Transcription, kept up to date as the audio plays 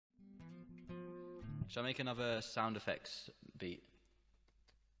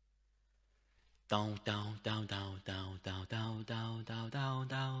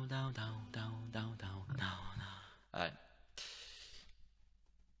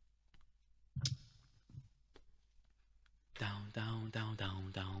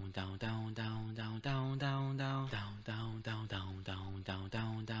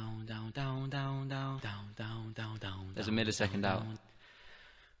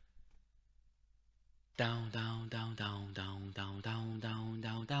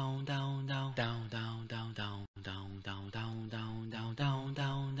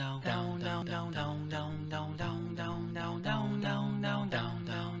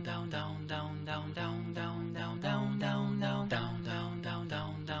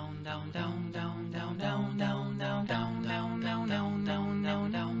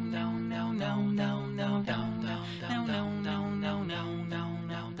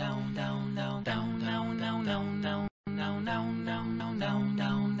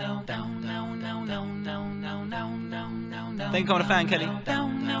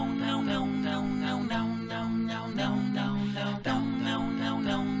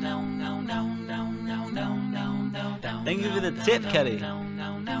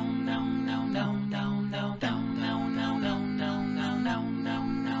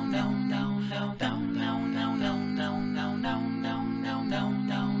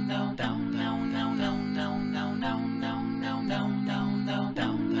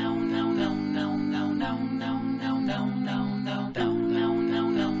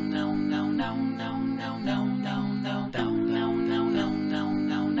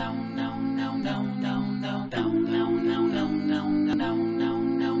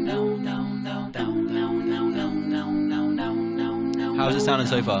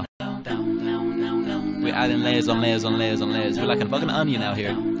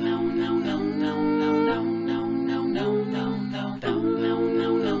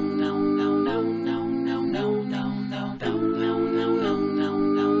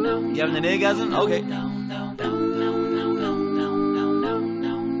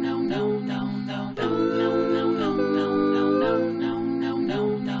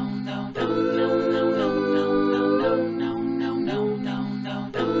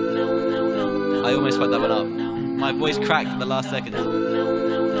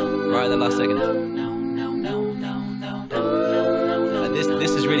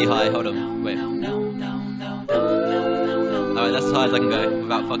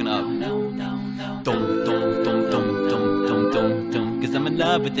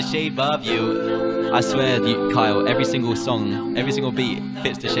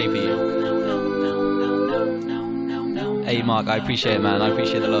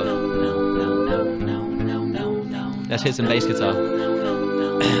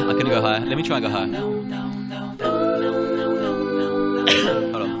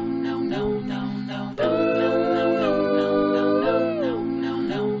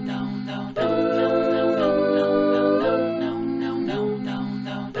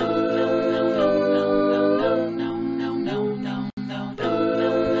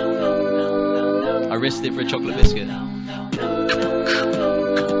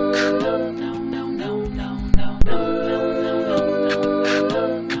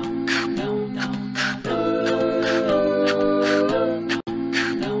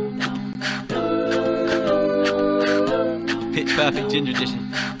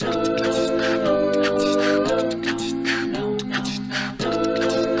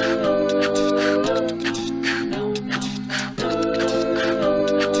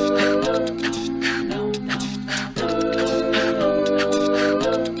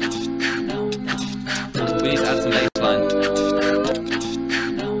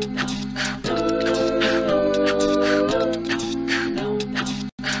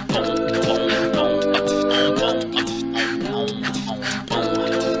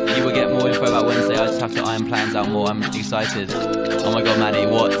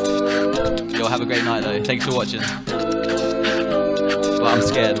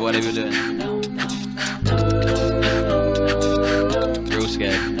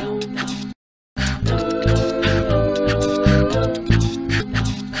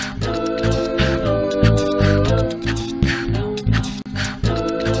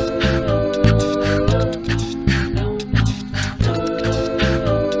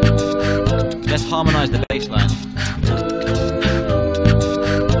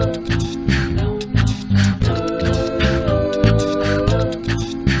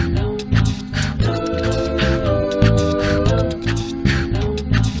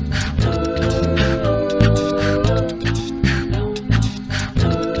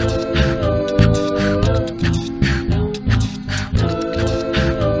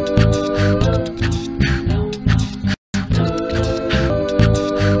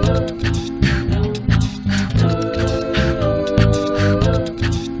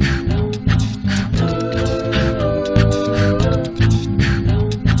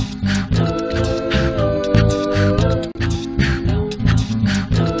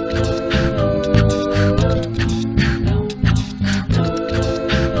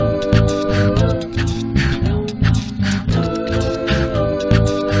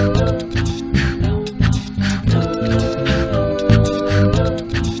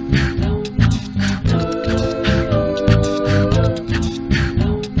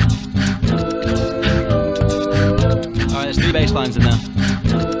few bass lines in there.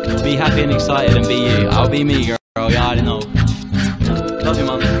 Be happy and excited and be you. I'll be me, girl. You already know. Love you,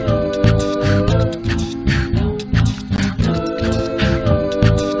 man.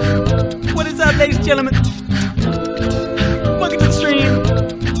 What is up, ladies and gentlemen? Welcome to the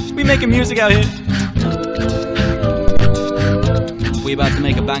stream. We making music out here. We about to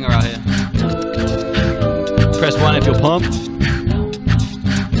make a banger out here. Press 1 if you're pumped.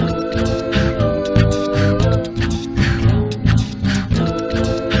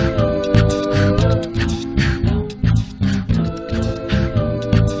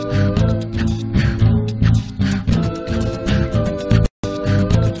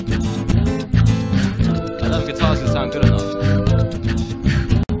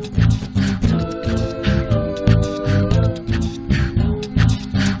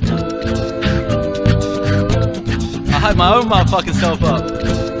 I hype my own motherfucking self up.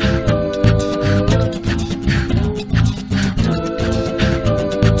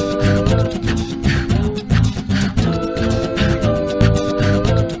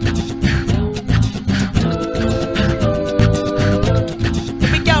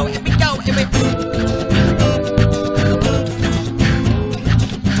 Here we go, here we go, here we go.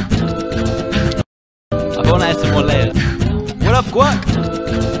 I wanna add some more layers. What up, Guac?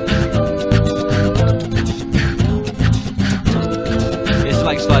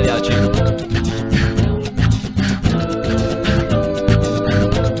 Like slightly out of tune.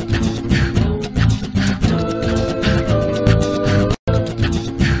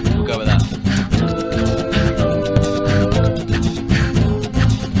 We'll go with that.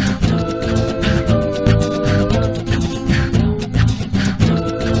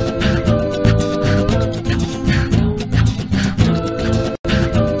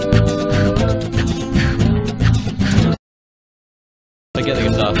 Get the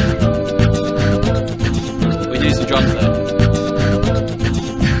guitar. We do some drums though.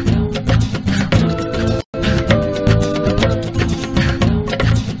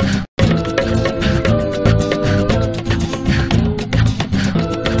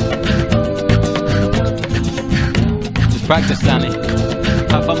 Just practice, Danny.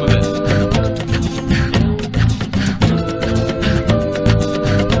 Have fun with it.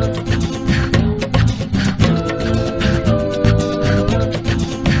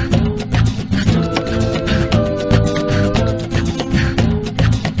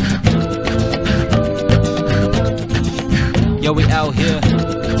 Yo, we out here.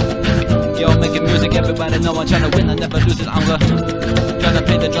 Yo, making music, everybody know I'm trying to win, I never lose it, I'm trying to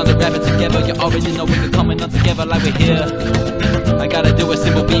play the drums and rap it together. You already know we're coming on together like we're here. I gotta do a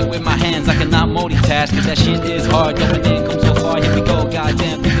simple beat with my hands, I cannot multitask, cause that shit is hard. Going in, come so far, here we go,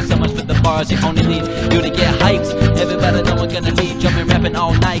 goddamn. Thank you so much for the bars, you only need you to get hyped. Everybody know we're gonna be jumping, rapping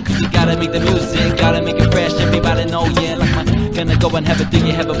all night, cause we gotta make the music, gotta make it fresh. Everybody know, yeah, like my gonna go and have it, do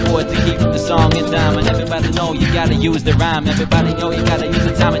you have a board to keep the song in time? And everybody know you gotta use the rhyme. Everybody know you gotta use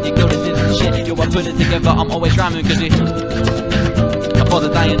the time and you go to do the shit. Yo, I put it together, I'm always rhyming cause I for the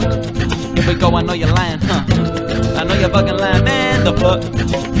dying. Here we go, I know you're lying, huh? I know you're fucking lying, man, the fuck?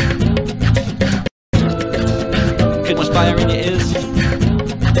 Could much fire in your ears.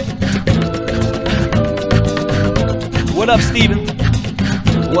 What up, Steven?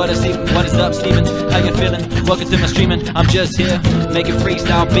 What is up, Steven? How you feeling? Welcome to my streaming. I'm just here, making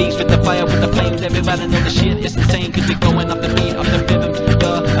freestyle beats with the fire, with the flames. Everybody know the shit is insane, cause we're going off the beat, off the rhythm.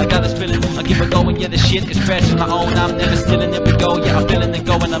 Yeah, I got this feeling, I'll keep it going. Yeah, the shit is fresh, it's my own, I'm never stealing. Here we go, yeah, I'm feeling it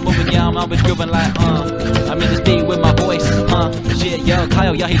going, I'm moving, yeah, I'm always grooving like, I'm in this beat with my voice, shit, yo,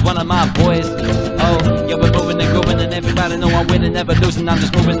 Kyle, yeah, he's one of my boys. Oh, yeah, we're moving and grooving, and everybody know I'm winning, never losing. I'm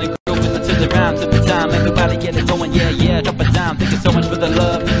just moving and grooving until the rhyme, to the time. Everybody get it going, yeah, yeah, drop a dime. Thank you so much for the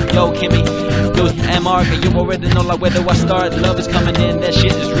love, yo, Kimmy, dude, and Mark, you already know like where do I start. Love is coming in, that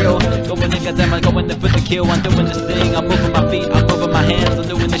shit is real. Going in, goddamn, I'm going in for the kill. I'm doing this thing, I'm moving my feet, I'm moving my hands, I'm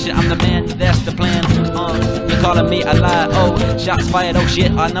doing this shit, I'm the man, that's the plan. You're calling me a lie, oh, shots fired, oh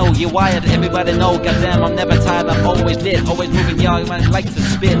shit, I know you're wired. Everybody know, goddamn, I'm never tired, I'm always lit, always moving, y'all. I like to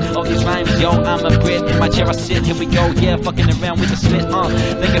spit all these rhymes, yo, I'm a Brit, in my chair I sit, here we go, yeah, fucking around with the spit,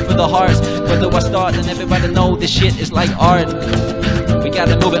 thinking for the hearts, where do I start? And everybody know this shit is like art, we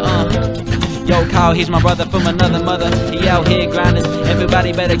gotta move it, Yo, Kyle, he's my brother from another mother. He out here grinding.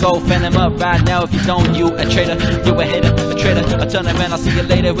 Everybody better go fan him up right now. If you don't, you a traitor, you a hater, a traitor. I turn around, I'll see you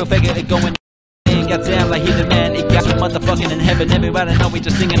later. We'll figure it going. Goddamn, like he the man, it got you motherfucking in heaven. Everybody know we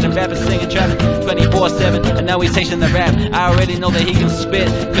just singing and rapping, singing, trapping 24/7, and now he's tasting the rap. I already know that he can spit,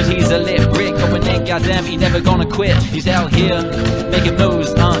 cause he's a lit brick. Going in, goddamn, he never gonna quit. He's out here, making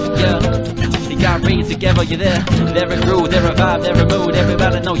moves, yeah. He got read together, you there. They're a groove, they're a vibe, they're a mood.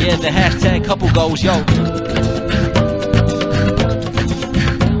 Everybody know, yeah, the hashtag couple goals, yo.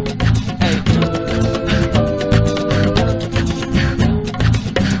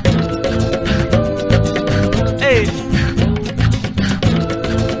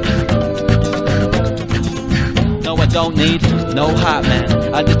 don't need no hype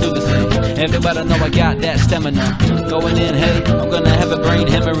man, I just do the thing. Everybody know I got that stamina. Going in, hey, I'm gonna have a brain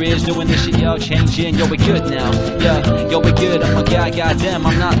hemorrhage doing this shit, yo, changing, yo, we good now. Yeah, yo, we good, I'm a guy, goddamn,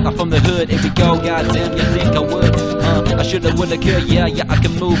 I'm not from the hood. Here we go, goddamn, you think I would? I shoulda, woulda, could, yeah, I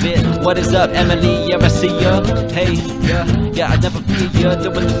can move it. What is up, Emily? Yeah, I see ya. Hey, yeah, I never fear ya.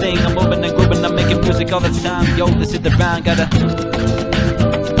 Doing the thing, I'm moving and grooving, I'm making music all the time. Yo, let's hit the round, gotta.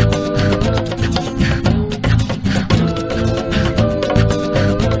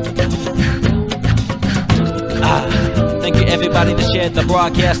 Thank you everybody that shared the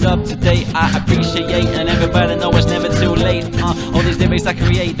broadcast up to date. I appreciate, and everybody know it's never too late. All these lyrics I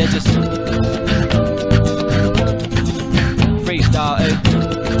create, they're just freestyle, eh?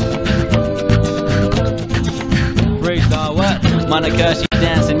 Freestyle, what? Monica, she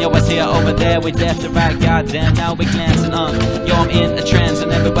dancing, yo, I see her over there. We left to right, goddamn, now we glancing, yo, I'm in a trance,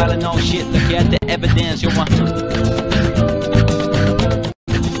 and everybody know shit. Look at the evidence, yo,